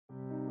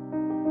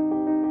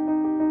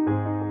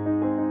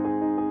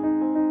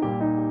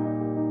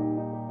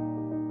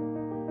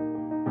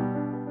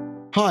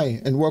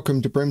Hi, and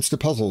welcome to BremSter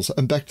Puzzles.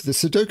 I'm back to the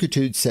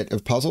Sudokétudes set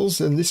of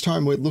puzzles, and this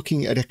time we're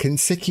looking at a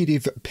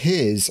consecutive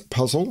pairs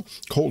puzzle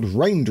called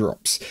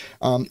Raindrops.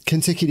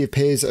 Consecutive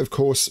pairs, of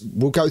course,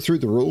 we'll go through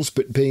the rules,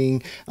 but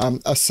being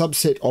a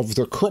subset of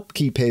the crop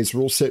key pairs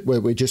rule set where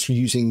we're just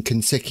using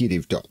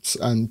consecutive dots,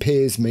 and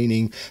pairs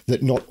meaning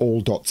that not all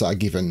dots are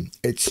given.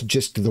 It's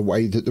just the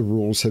way that the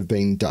rules have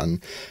been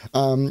done.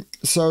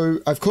 So,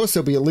 of course,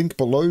 there'll be a link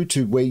below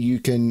to where you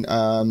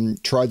can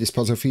try this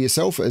puzzle for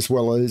yourself, as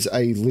well as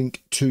a link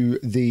to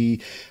the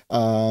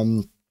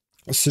Sudokétudes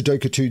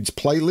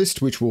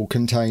playlist, which will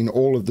contain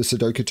all of the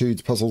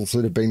Sudokétudes puzzles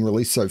that have been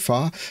released so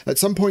far. At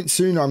some point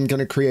soon, I'm going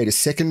to create a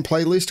second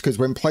playlist, because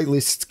when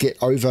playlists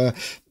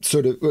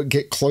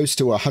get close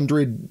to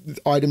 100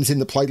 items in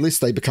the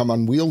playlist, they become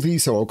unwieldy.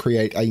 So I'll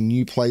create a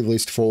new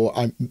playlist for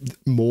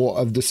more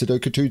of the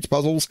Sudokétudes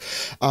puzzles.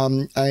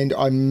 And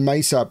I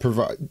may start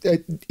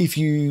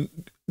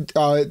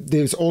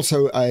there's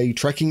also a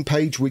tracking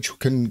page which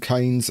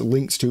contains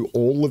links to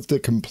all of the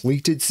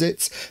completed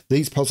sets.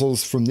 These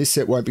puzzles from this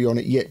set won't be on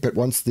it yet, but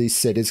once this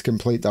set is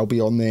complete, they'll be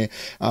on there.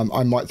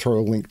 I might throw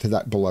a link to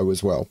that below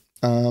as well.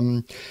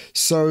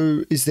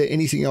 So is there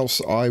anything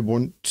else I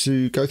want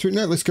to go through?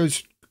 No, let's go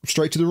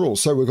straight to the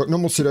rules. So we've got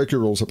normal Sudoku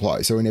rules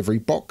apply. So in every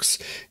box,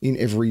 in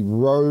every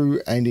row,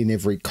 and in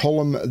every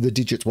column, the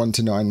digits 1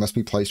 to 9 must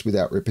be placed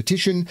without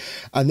repetition.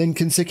 And then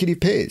consecutive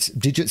pairs.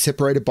 Digits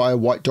separated by a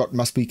white dot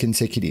must be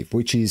consecutive,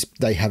 which is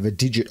they have a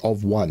digit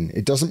of 1.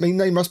 It doesn't mean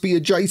they must be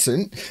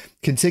adjacent.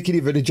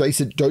 Consecutive and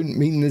adjacent don't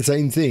mean the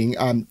same thing,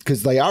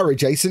 because they are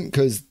adjacent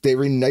because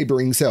they're in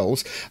neighboring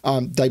cells.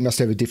 They must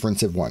have a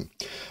difference of 1.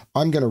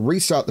 I'm going to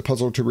restart the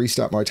puzzle to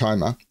restart my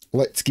timer.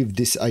 Let's give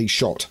this a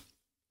shot.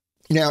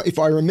 Now, if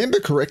I remember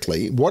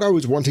correctly, what I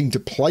was wanting to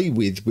play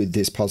with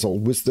this puzzle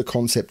was the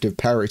concept of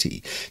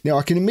parity. Now,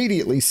 I can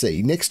immediately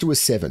see next to a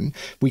 7,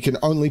 we can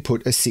only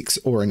put a 6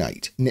 or an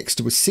 8. Next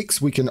to a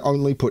 6, we can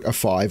only put a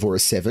 5 or a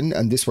 7,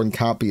 and this one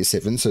can't be a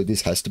 7, so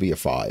this has to be a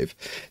 5.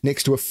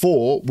 Next to a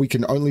 4, we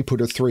can only put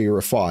a 3 or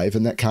a 5,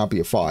 and that can't be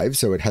a 5,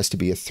 so it has to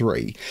be a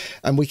 3.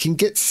 And we can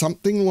get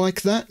something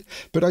like that,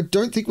 but I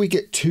don't think we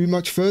get too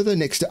much further.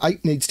 Next to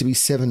 8 needs to be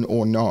 7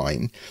 or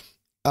 9.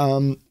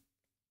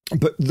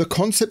 But the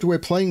concept we're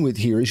playing with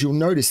here is you'll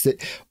notice that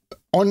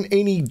on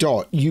any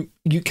dot, you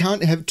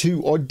can't have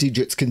two odd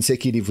digits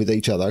consecutive with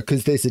each other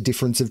because there's a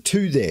difference of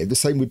 2 there. The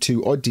same with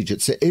 2 odd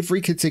digits. So every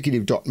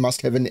consecutive dot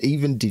must have an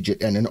even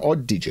digit and an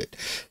odd digit.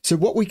 So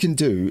what we can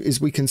do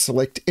is we can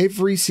select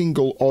every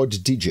single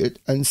odd digit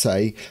and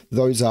say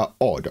those are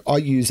odd. I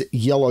use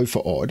yellow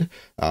for odd.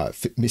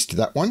 Missed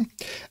that one.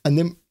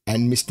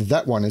 And missed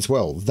that one as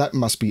well. That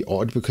must be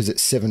odd because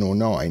it's 7 or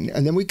 9.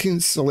 And then we can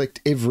select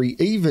every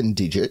even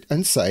digit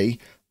and say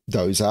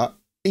those are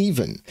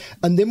even.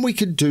 And then we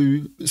could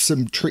do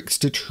some tricks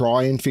to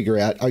try and figure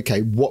out,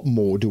 okay, what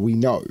more do we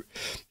know?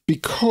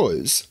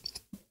 Because,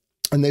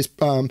 and there's,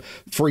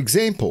 for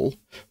example,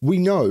 we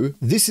know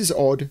this is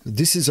odd,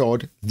 this is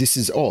odd, this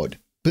is odd.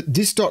 But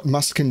this dot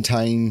must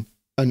contain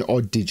an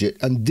odd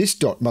digit, and this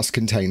dot must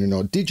contain an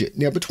odd digit.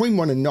 Now, between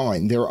 1 and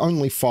 9, there are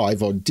only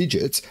 5 odd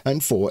digits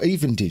and 4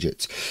 even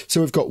digits. So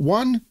we've got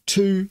 1,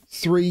 2,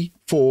 3,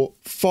 4,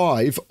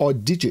 5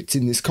 odd digits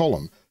in this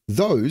column.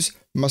 Those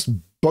must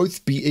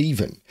both be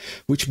even,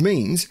 which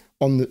means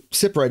on the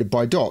separated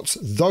by dots,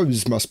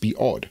 those must be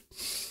odd.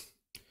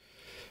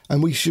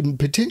 And we should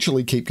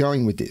potentially keep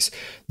going with this.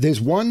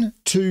 There's 1,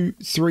 2,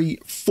 3,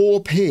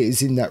 4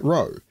 pairs in that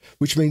row,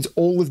 which means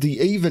all of the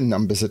even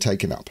numbers are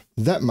taken up.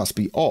 That must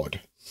be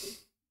odd.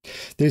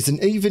 There's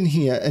an even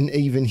here, an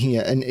even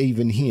here, an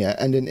even here,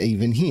 and an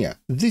even here.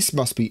 This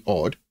must be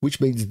odd, which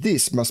means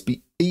this must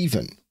be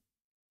even.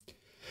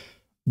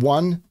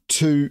 1,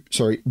 2,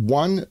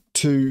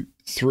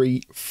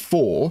 3,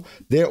 4.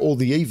 They're all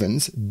the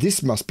evens.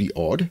 This must be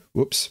odd.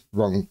 Whoops,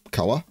 wrong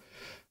color.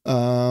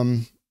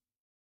 And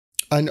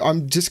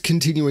I'm just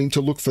continuing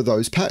to look for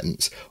those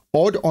patterns.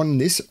 Odd on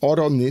this, odd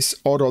on this,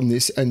 odd on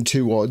this, and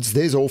 2 odds.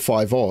 There's all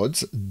 5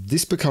 odds.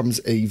 This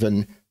becomes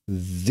even.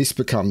 This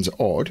becomes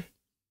odd.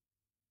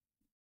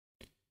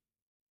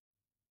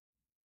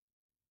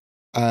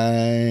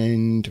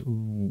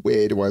 And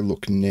where do I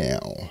look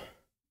now?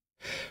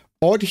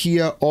 Odd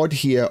here, odd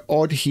here,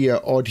 odd here,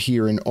 odd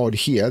here, and odd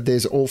here.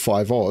 There's all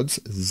 5 odds.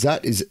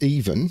 That is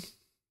even.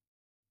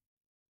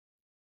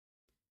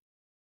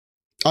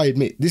 I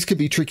admit, this could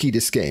be tricky to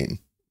scan,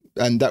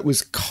 and that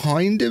was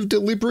kind of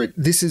deliberate.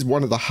 This is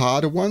one of the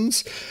harder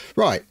ones.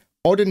 Right,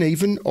 odd and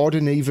even, odd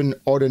and even,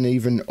 odd and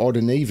even, odd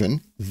and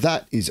even.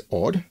 That is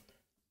odd.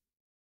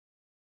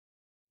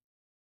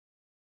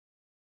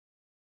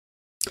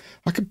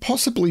 I could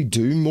possibly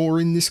do more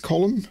in this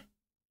column,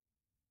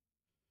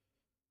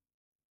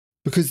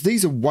 because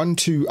these are 1,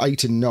 2,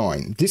 8, and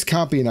 9. This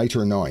can't be an 8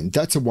 or a 9.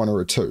 That's a 1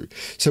 or a 2.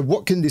 So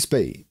what can this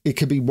be? It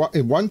could be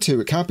 1,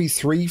 2. It can't be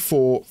 3,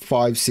 4,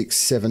 5, 6,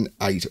 7,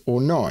 8,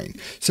 or 9.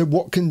 So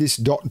what can this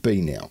dot be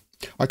now?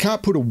 I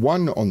can't put a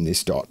 1 on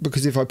this dot,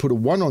 because if I put a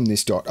 1 on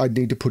this dot, I'd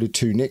need to put a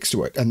 2 next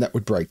to it, and that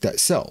would break that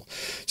cell.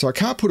 So I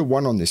can't put a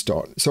 1 on this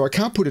dot. So I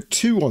can't put a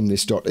 2 on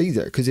this dot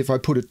either, because if I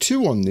put a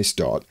 2 on this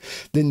dot,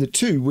 then the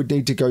 2 would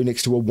need to go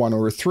next to a 1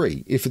 or a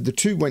 3. If the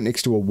 2 went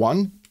next to a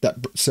 1,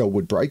 that cell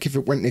would break. If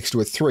it went next to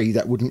a 3,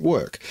 that wouldn't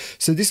work.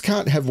 So this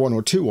can't have 1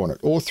 or 2 on it,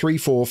 or 3,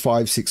 4,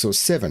 5, 6, or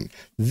 7.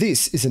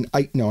 This is an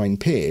 8, 9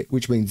 pair,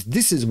 which means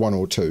this is 1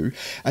 or 2,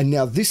 and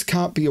now this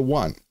can't be a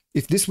 1.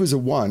 If this was a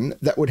 1,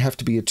 that would have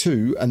to be a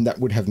 2, and that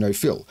would have no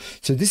fill.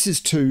 So this is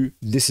 2,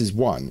 this is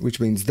 1, which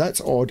means that's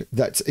odd,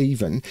 that's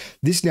even.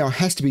 This now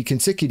has to be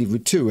consecutive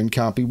with 2 and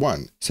can't be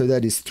 1. So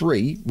that is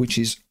 3, which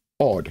is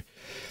odd.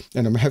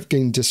 And I'm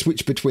having to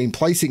switch between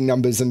placing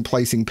numbers and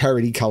placing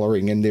parity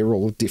coloring, and they're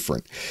all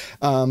different.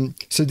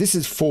 So this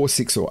is 4,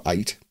 6, or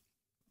 8.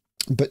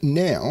 But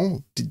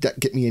now, did that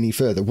get me any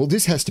further? Well,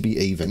 this has to be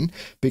even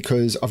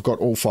because I've got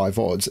all 5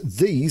 odds.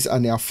 These are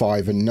now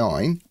 5 and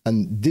 9,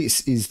 and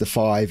this is the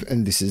 5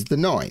 and this is the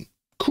 9.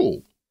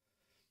 Cool.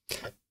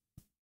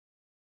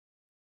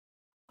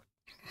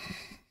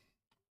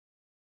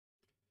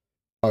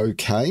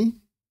 Okay.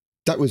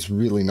 That was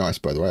really nice,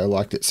 by the way. I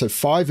liked it. So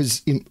 5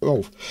 is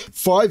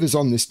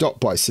on this dot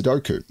by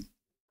Sudoku.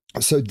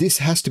 So this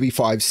has to be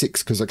 5,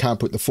 6 because I can't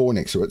put the 4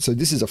 next to it. So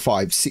this is a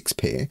 5, 6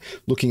 pair.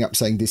 Looking up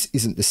saying this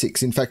isn't the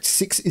 6. In fact,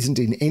 6 isn't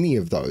in any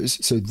of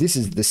those. So this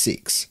is the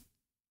 6.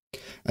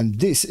 And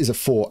this is a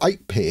 4,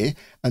 8 pair.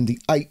 And the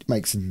 8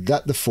 makes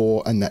that the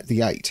 4 and that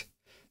the 8.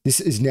 This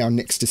is now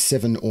next to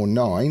 7 or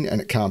 9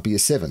 and it can't be a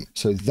 7.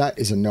 So that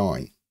is a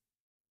 9.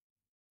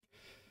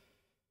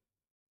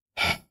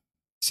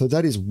 So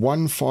that is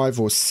 1, 5,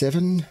 or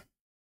 7.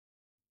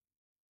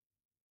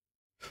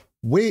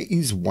 Where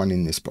is 1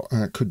 in this box?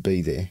 It could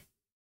be there.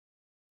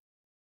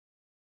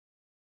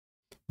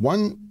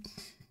 1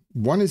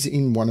 is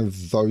in one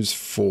of those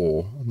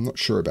 4. I'm not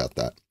sure about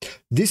that.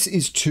 This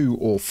is 2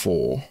 or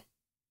 4.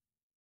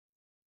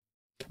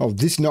 Oh,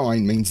 this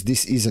 9 means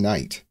this is an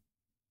 8.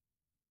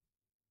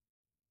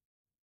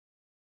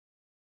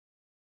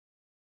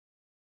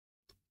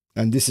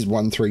 And this is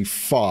 1, 3,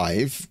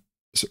 5.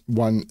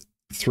 1,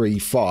 3,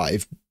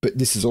 5, but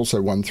this is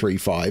also 1, 3,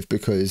 5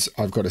 because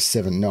I've got a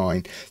 7,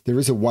 9. There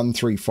is a 1,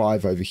 3,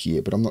 5 over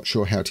here, but I'm not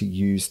sure how to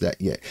use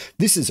that yet.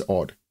 This is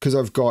odd because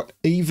I've got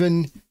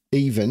even,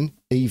 even,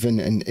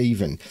 even, and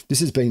even. This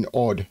has been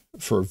odd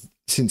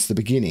since the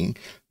beginning.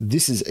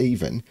 This is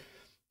even,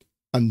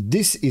 and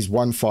this is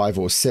 1, 5,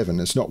 or 7.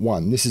 It's not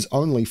 1. This is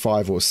only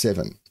 5 or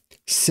 7.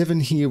 7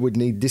 here would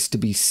need this to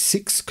be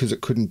 6 because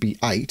it couldn't be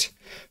 8.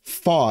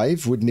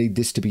 5 would need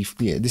this to be,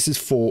 yeah, this is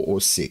 4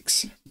 or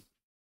 6.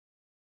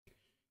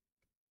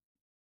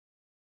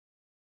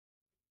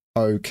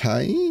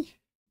 Okay.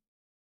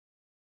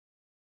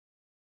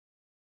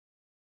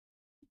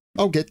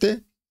 I'll get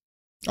there.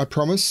 I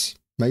promise.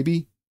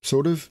 Maybe.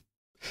 Sort of.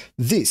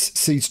 This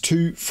sees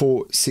 2,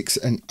 4, 6,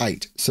 and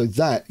 8. So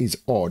that is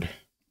odd.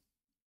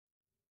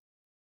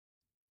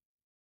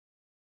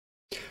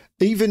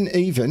 Even,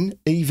 even,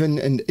 even,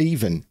 and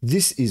even.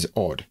 This is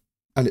odd.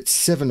 And it's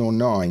 7 or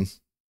 9.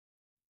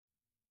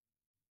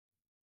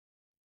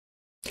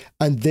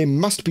 And there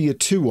must be a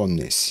 2 on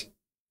this.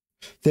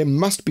 There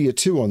must be a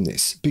 2 on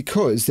this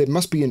because there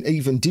must be an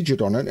even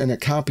digit on it and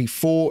it can't be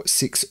 4,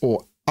 6,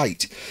 or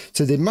 8.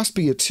 So there must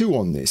be a 2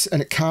 on this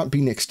and it can't be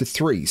next to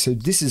 3. So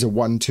this is a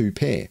 1, 2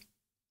 pair.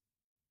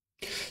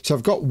 So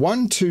I've got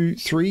 1, 2,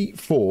 3,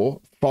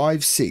 4,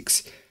 5,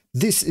 6.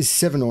 This is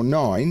 7 or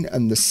 9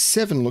 and the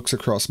 7 looks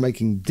across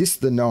making this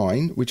the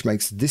 9, which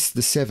makes this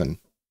the 7.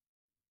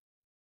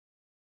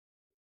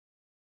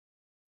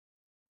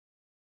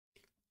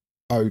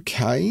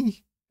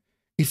 Okay.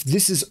 If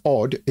this is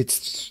odd,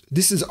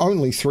 this is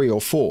only 3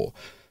 or 4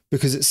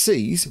 because it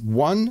sees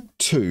 1,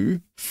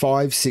 2,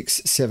 5, 6,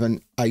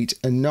 7, 8,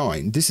 and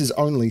 9. This is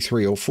only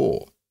 3 or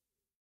 4.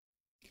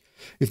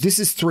 If this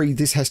is 3,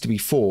 this has to be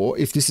 4.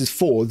 If this is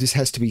 4, this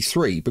has to be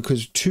 3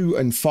 because 2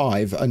 and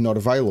 5 are not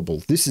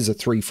available. This is a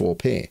 3, 4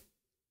 pair.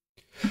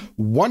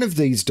 One of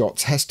these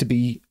dots has to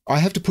be, I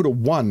have to put a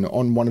 1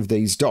 on one of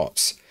these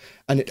dots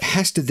and it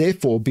has to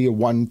therefore be a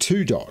 1,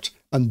 2 dot.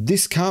 And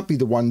this can't be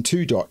the 1,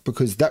 2 dot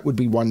because that would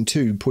be 1,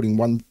 2 putting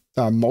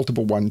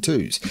multiple 1,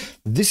 2s.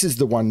 This is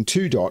the 1,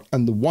 2 dot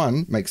and the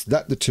 1 makes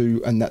that the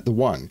 2 and that the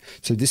 1.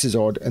 So this is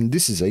odd and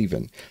this is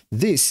even.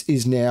 This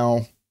is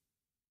now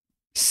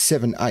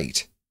 7,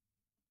 8.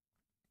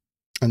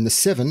 And the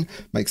 7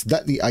 makes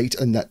that the 8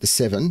 and that the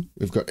 7.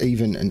 We've got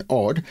even and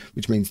odd,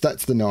 which means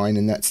that's the 9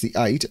 and that's the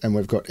 8. And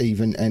we've got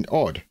even and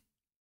odd.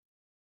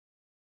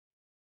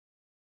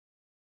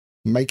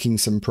 Making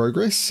some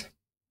progress.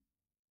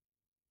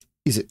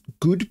 Is it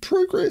good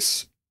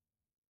progress?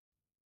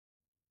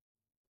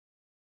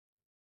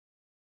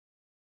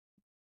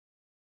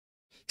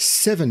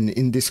 Seven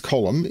in this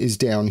column is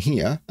down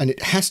here, and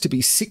it has to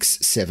be 6,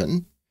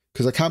 7,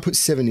 because I can't put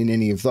 7 in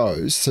any of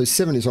those. So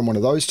 7 is on one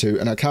of those two,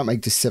 and I can't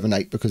make this 7,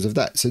 8 because of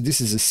that. So this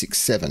is a 6,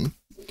 7.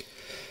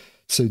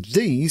 So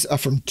these are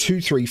from 2,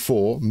 3,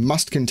 4,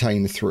 must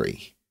contain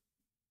 3.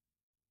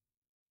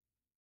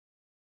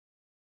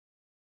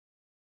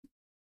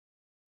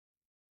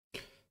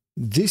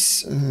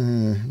 This,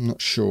 I'm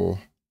not sure.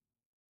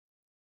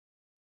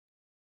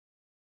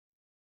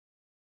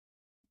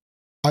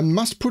 I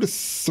must put a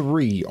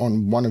 3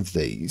 on one of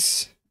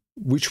these,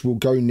 which will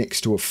go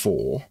next to a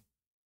 4.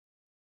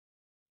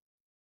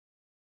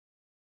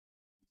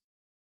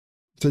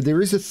 So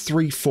there is a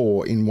 3,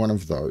 4 in one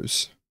of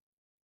those.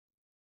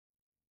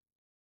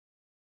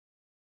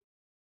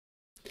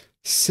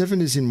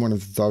 7 is in one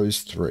of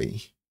those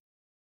 3.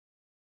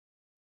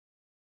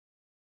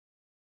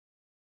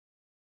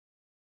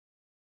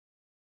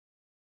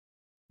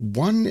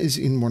 One is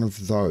in one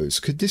of those.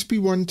 Could this be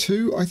 1,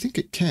 2? I think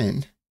it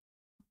can.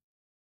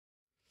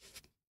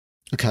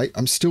 Okay,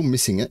 I'm still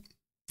missing it.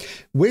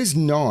 Where's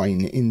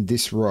 9 in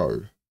this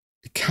row?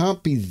 It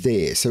can't be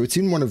there, so it's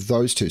in one of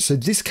those two. So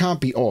this can't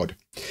be odd.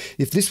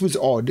 If this was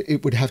odd,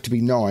 it would have to be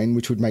 9,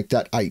 which would make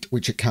that 8,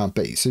 which it can't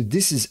be. So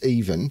this is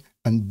even,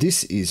 and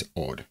this is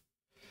odd.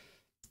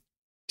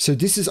 So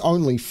this is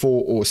only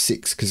 4 or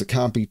 6, because it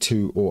can't be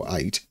 2 or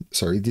 8.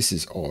 Sorry, this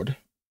is odd.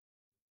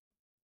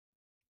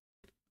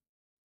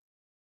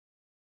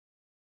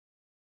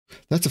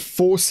 That's a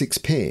 4, 6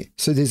 pair.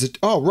 So there's a,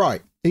 oh,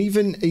 right.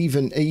 Even,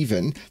 even,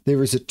 even.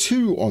 There is a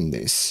 2 on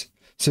this.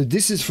 So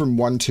this is from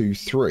 1, 2,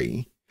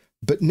 3.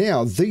 But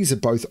now these are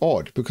both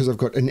odd because I've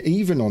got an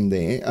even on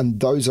there and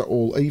those are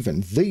all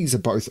even. These are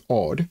both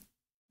odd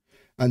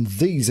and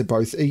these are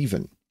both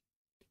even.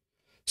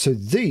 So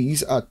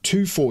these are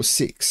 2, 4,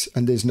 6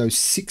 and there's no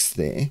 6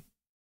 there.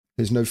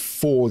 There's no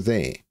 4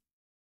 there.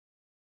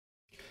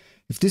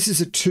 If this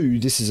is a 2,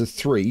 this is a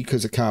 3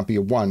 because it can't be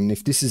a 1.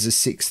 If this is a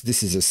 6,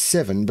 this is a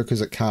 7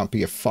 because it can't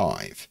be a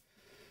 5.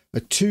 A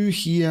 2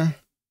 here.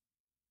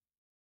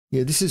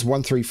 Yeah, this is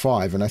 1, 3,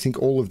 5, and I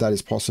think all of that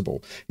is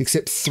possible.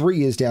 Except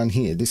 3 is down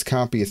here. This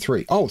can't be a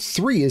 3. Oh,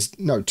 3 is...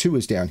 No, 2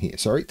 is down here.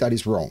 Sorry, that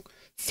is wrong.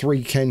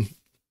 3 can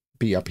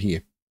be up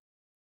here.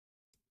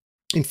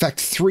 In fact,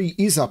 3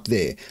 is up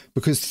there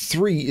because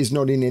 3 is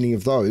not in any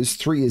of those.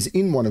 3 is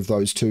in one of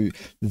those two.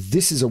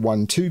 This is a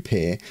 1, 2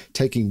 pair,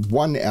 taking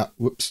 1 out...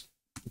 Whoops.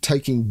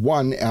 Taking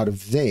 1 out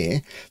of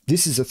there.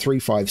 This is a 3,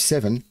 5,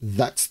 7.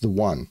 That's the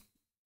 1.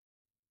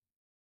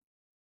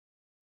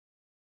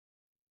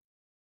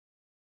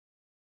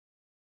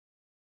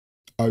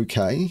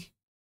 Okay.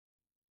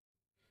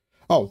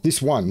 Oh,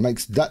 this 1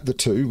 makes that the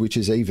 2, which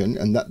is even,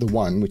 and that the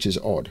 1, which is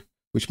odd.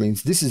 Which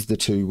means this is the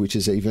 2, which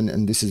is even,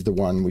 and this is the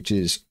 1, which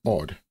is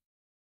odd.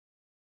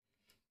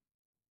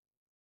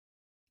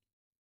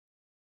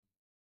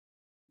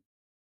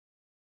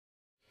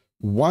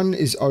 One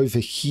is over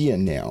here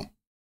now.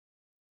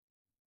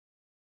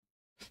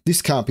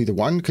 This can't be the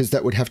 1, because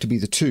that would have to be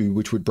the 2,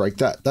 which would break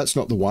that. That's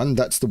not the 1,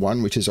 that's the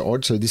 1, which is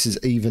odd, so this is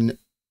even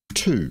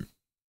 2.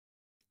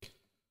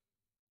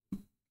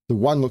 The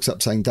 1 looks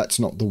up saying that's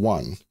not the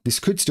 1. This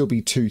could still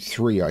be 2,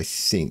 3, I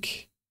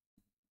think.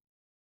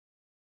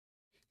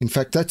 In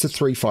fact, that's a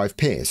 3, 5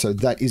 pair, so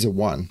that is a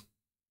 1.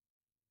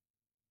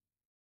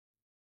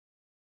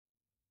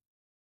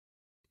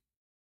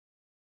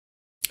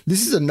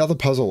 This is another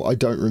puzzle I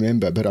don't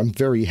remember, but I'm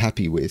very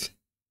happy with.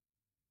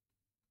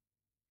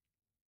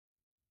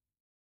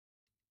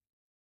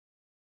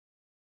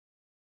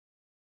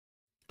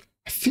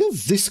 I feel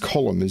this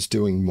column is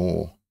doing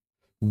more.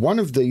 One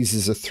of these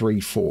is a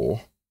 3,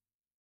 4.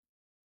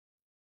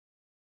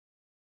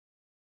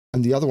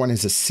 And the other one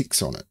has a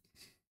 6 on it.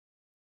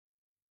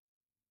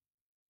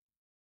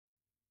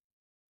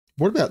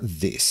 What about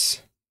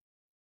this?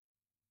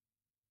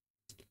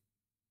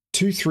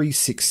 2, 3,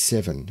 6,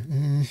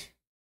 7.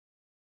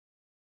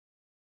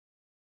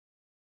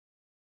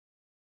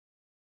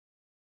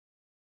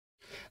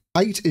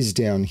 8 is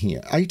down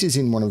here. 8 is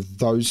in one of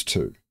those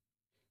two.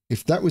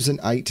 If that was an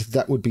 8,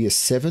 that would be a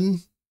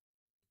 7.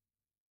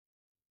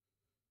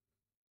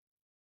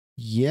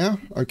 Yeah,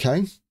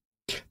 okay.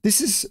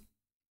 This is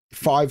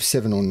 5,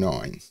 7, or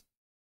 9.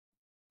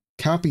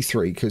 Can't be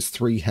 3 because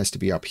 3 has to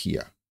be up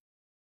here.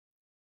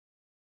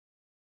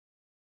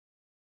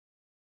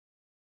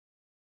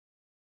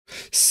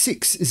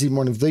 Six is in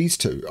one of these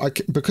two.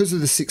 Because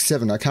of the 6,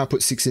 7, I can't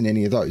put 6 in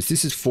any of those.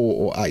 This is 4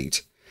 or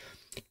 8.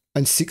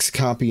 And 6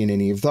 can't be in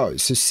any of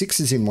those. So 6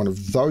 is in one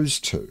of those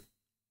two.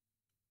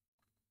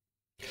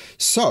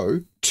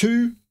 So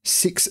 2,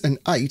 6, and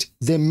 8,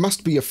 there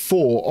must be a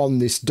 4 on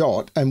this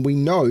dot, and we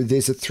know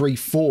there's a 3,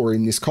 4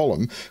 in this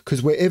column,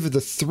 because wherever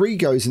the 3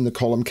 goes in the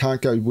column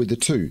can't go with the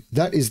 2.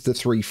 That is the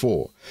 3,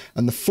 4.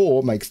 And the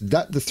 4 makes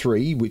that the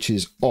 3, which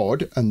is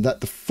odd, and that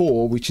the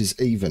 4, which is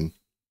even.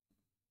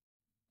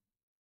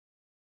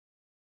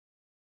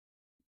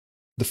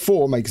 The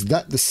 4 makes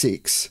that the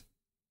 6,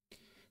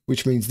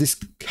 which means this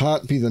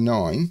can't be the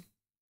 9.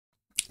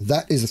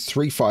 That is a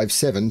 3, 5,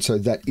 7, so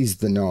that is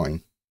the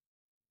 9.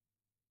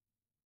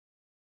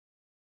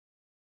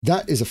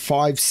 That is a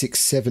 5, 6,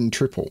 7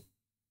 triple.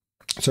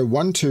 So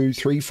 1, 2,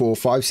 3, 4,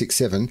 5, 6,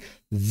 7.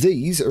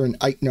 These are an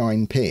 8,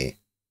 9 pair.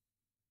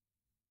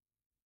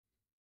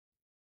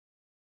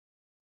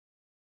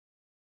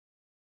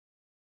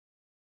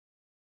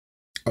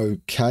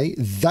 Okay,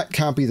 that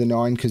can't be the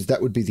 9 because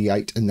that would be the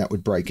 8 and that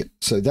would break it.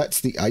 So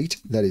that's the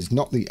 8. That is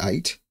not the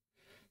 8.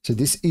 So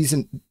this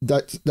isn't,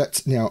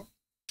 that's now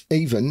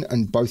even,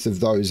 and both of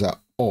those are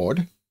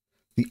odd.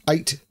 The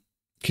 8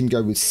 can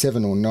go with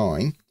 7 or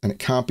 9, and it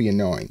can't be a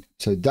 9.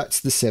 So that's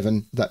the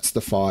 7, that's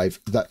the 5,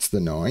 that's the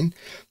 9.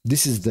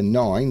 This is the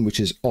 9, which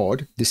is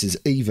odd. This is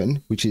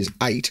even, which is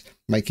 8,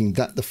 making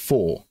that the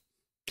 4.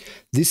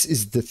 This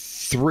is the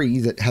 3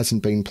 that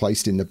hasn't been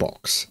placed in the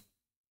box.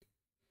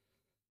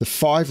 The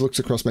 5 looks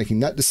across,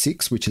 making that the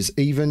 6, which is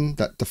even,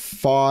 that the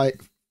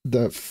 5,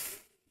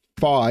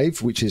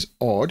 which is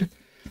odd.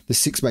 The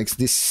 6 makes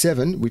this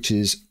 7, which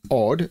is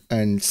odd,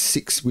 and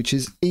 6, which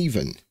is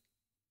even.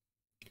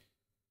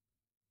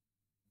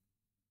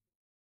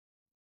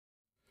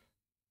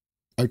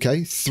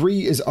 Okay,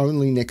 3 is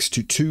only next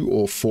to 2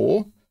 or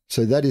 4.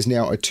 So that is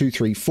now a 2,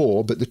 3,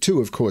 4, but the 2,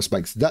 of course,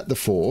 makes that the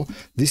 4.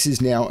 This is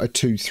now a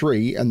 2,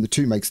 3, and the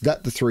 2 makes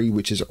that the 3,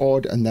 which is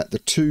odd, and that the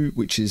 2,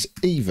 which is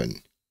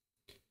even.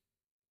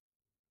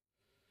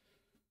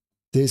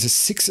 There's a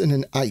 6 and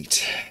an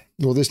 8.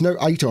 Well, there's no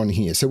 8 on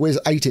here. So where's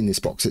 8 in this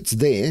box? It's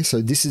there.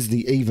 So this is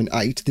the even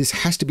 8. This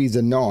has to be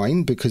the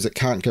 9 because it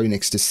can't go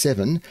next to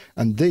 7.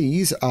 And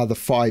these are the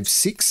 5,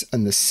 6,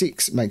 and the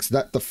 6 makes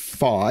that the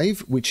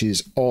 5, which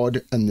is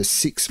odd, and the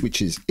 6,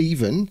 which is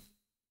even.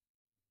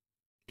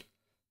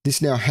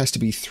 This now has to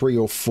be 3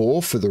 or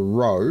 4 for the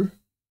row.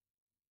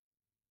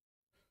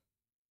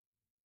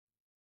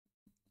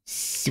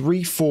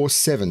 3, 4,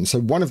 7. So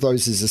one of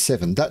those is a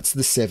 7. That's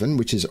the 7,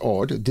 which is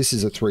odd. This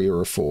is a 3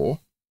 or a 4.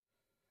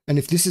 And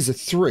if this is a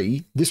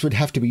 3, this would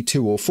have to be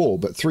 2 or 4,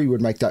 but 3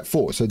 would make that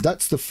 4. So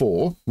that's the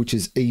 4, which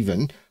is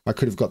even. I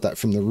could have got that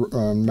from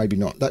the, maybe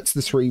not. That's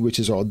the 3, which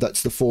is odd.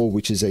 That's the 4,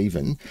 which is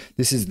even.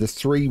 This is the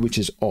 3, which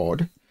is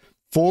odd.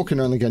 4 can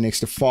only go next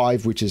to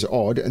 5, which is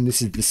odd. And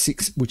this is the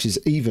 6, which is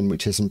even,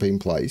 which hasn't been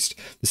placed.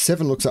 The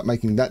 7 looks up,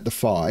 making that the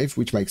 5,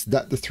 which makes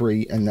that the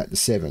 3 and that the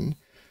 7.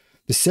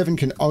 The 7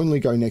 can only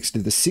go next to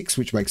the 6,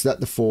 which makes that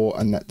the 4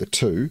 and that the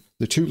 2.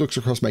 The 2 looks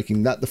across,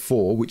 making that the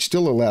 4, which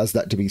still allows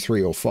that to be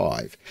 3 or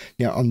 5.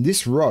 Now, on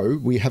this row,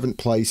 we haven't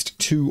placed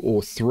 2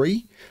 or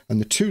 3, and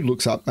the 2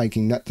 looks up,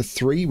 making that the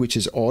 3, which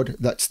is odd.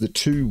 That's the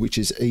 2, which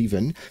is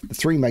even. The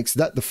 3 makes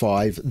that the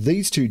 5.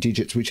 These 2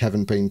 digits, which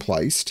haven't been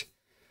placed,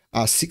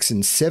 are 6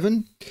 and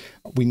 7.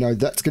 We know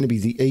that's going to be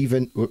the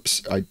even.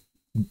 Whoops,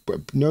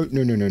 no,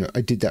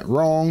 I did that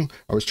wrong.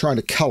 I was trying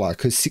to color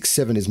because 6,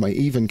 7 is my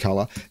even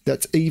color.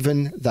 That's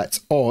even, that's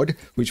odd,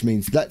 which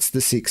means that's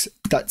the 6,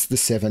 that's the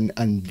 7,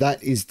 and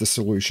that is the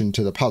solution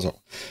to the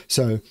puzzle.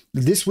 So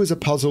this was a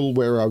puzzle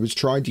where I was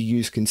trying to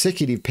use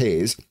consecutive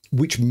pairs,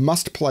 which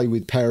must play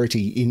with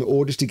parity in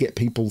order to get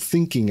people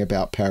thinking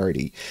about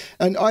parity.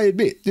 And I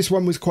admit, this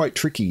one was quite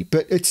tricky,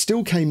 but it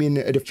still came in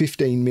at a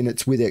 15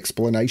 minutes with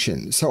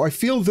explanation. So I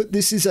feel that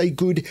this is a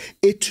good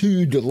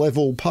etude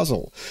level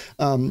puzzle.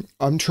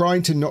 I'm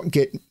trying to not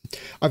get...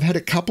 I've had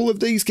a couple of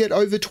these get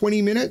over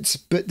 20 minutes,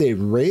 but they're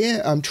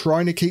rare. I'm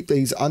trying to keep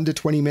these under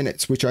 20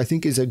 minutes, which I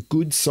think is a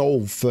good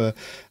solve for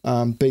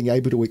being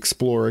able to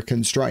explore a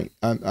constraint.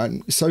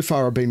 And so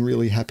far, I've been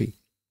really happy.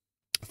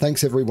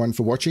 Thanks everyone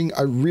for watching.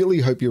 I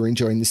really hope you're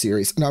enjoying the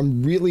series, and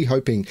I'm really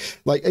hoping,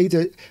 like,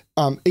 either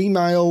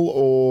email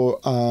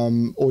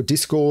or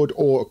Discord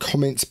or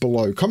comments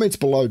below. Comments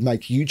below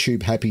make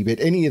YouTube happy, but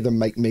any of them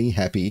make me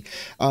happy.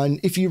 And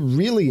if you're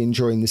really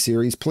enjoying the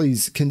series,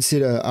 please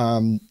consider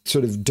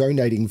sort of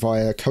donating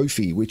via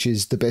Ko-fi, which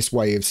is the best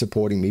way of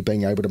supporting me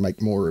being able to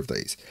make more of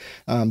these.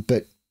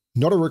 But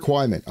not a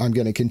requirement. I'm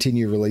going to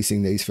continue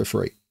releasing these for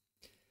free.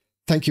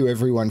 Thank you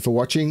everyone for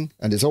watching,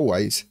 and as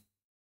always,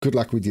 good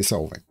luck with your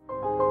solving.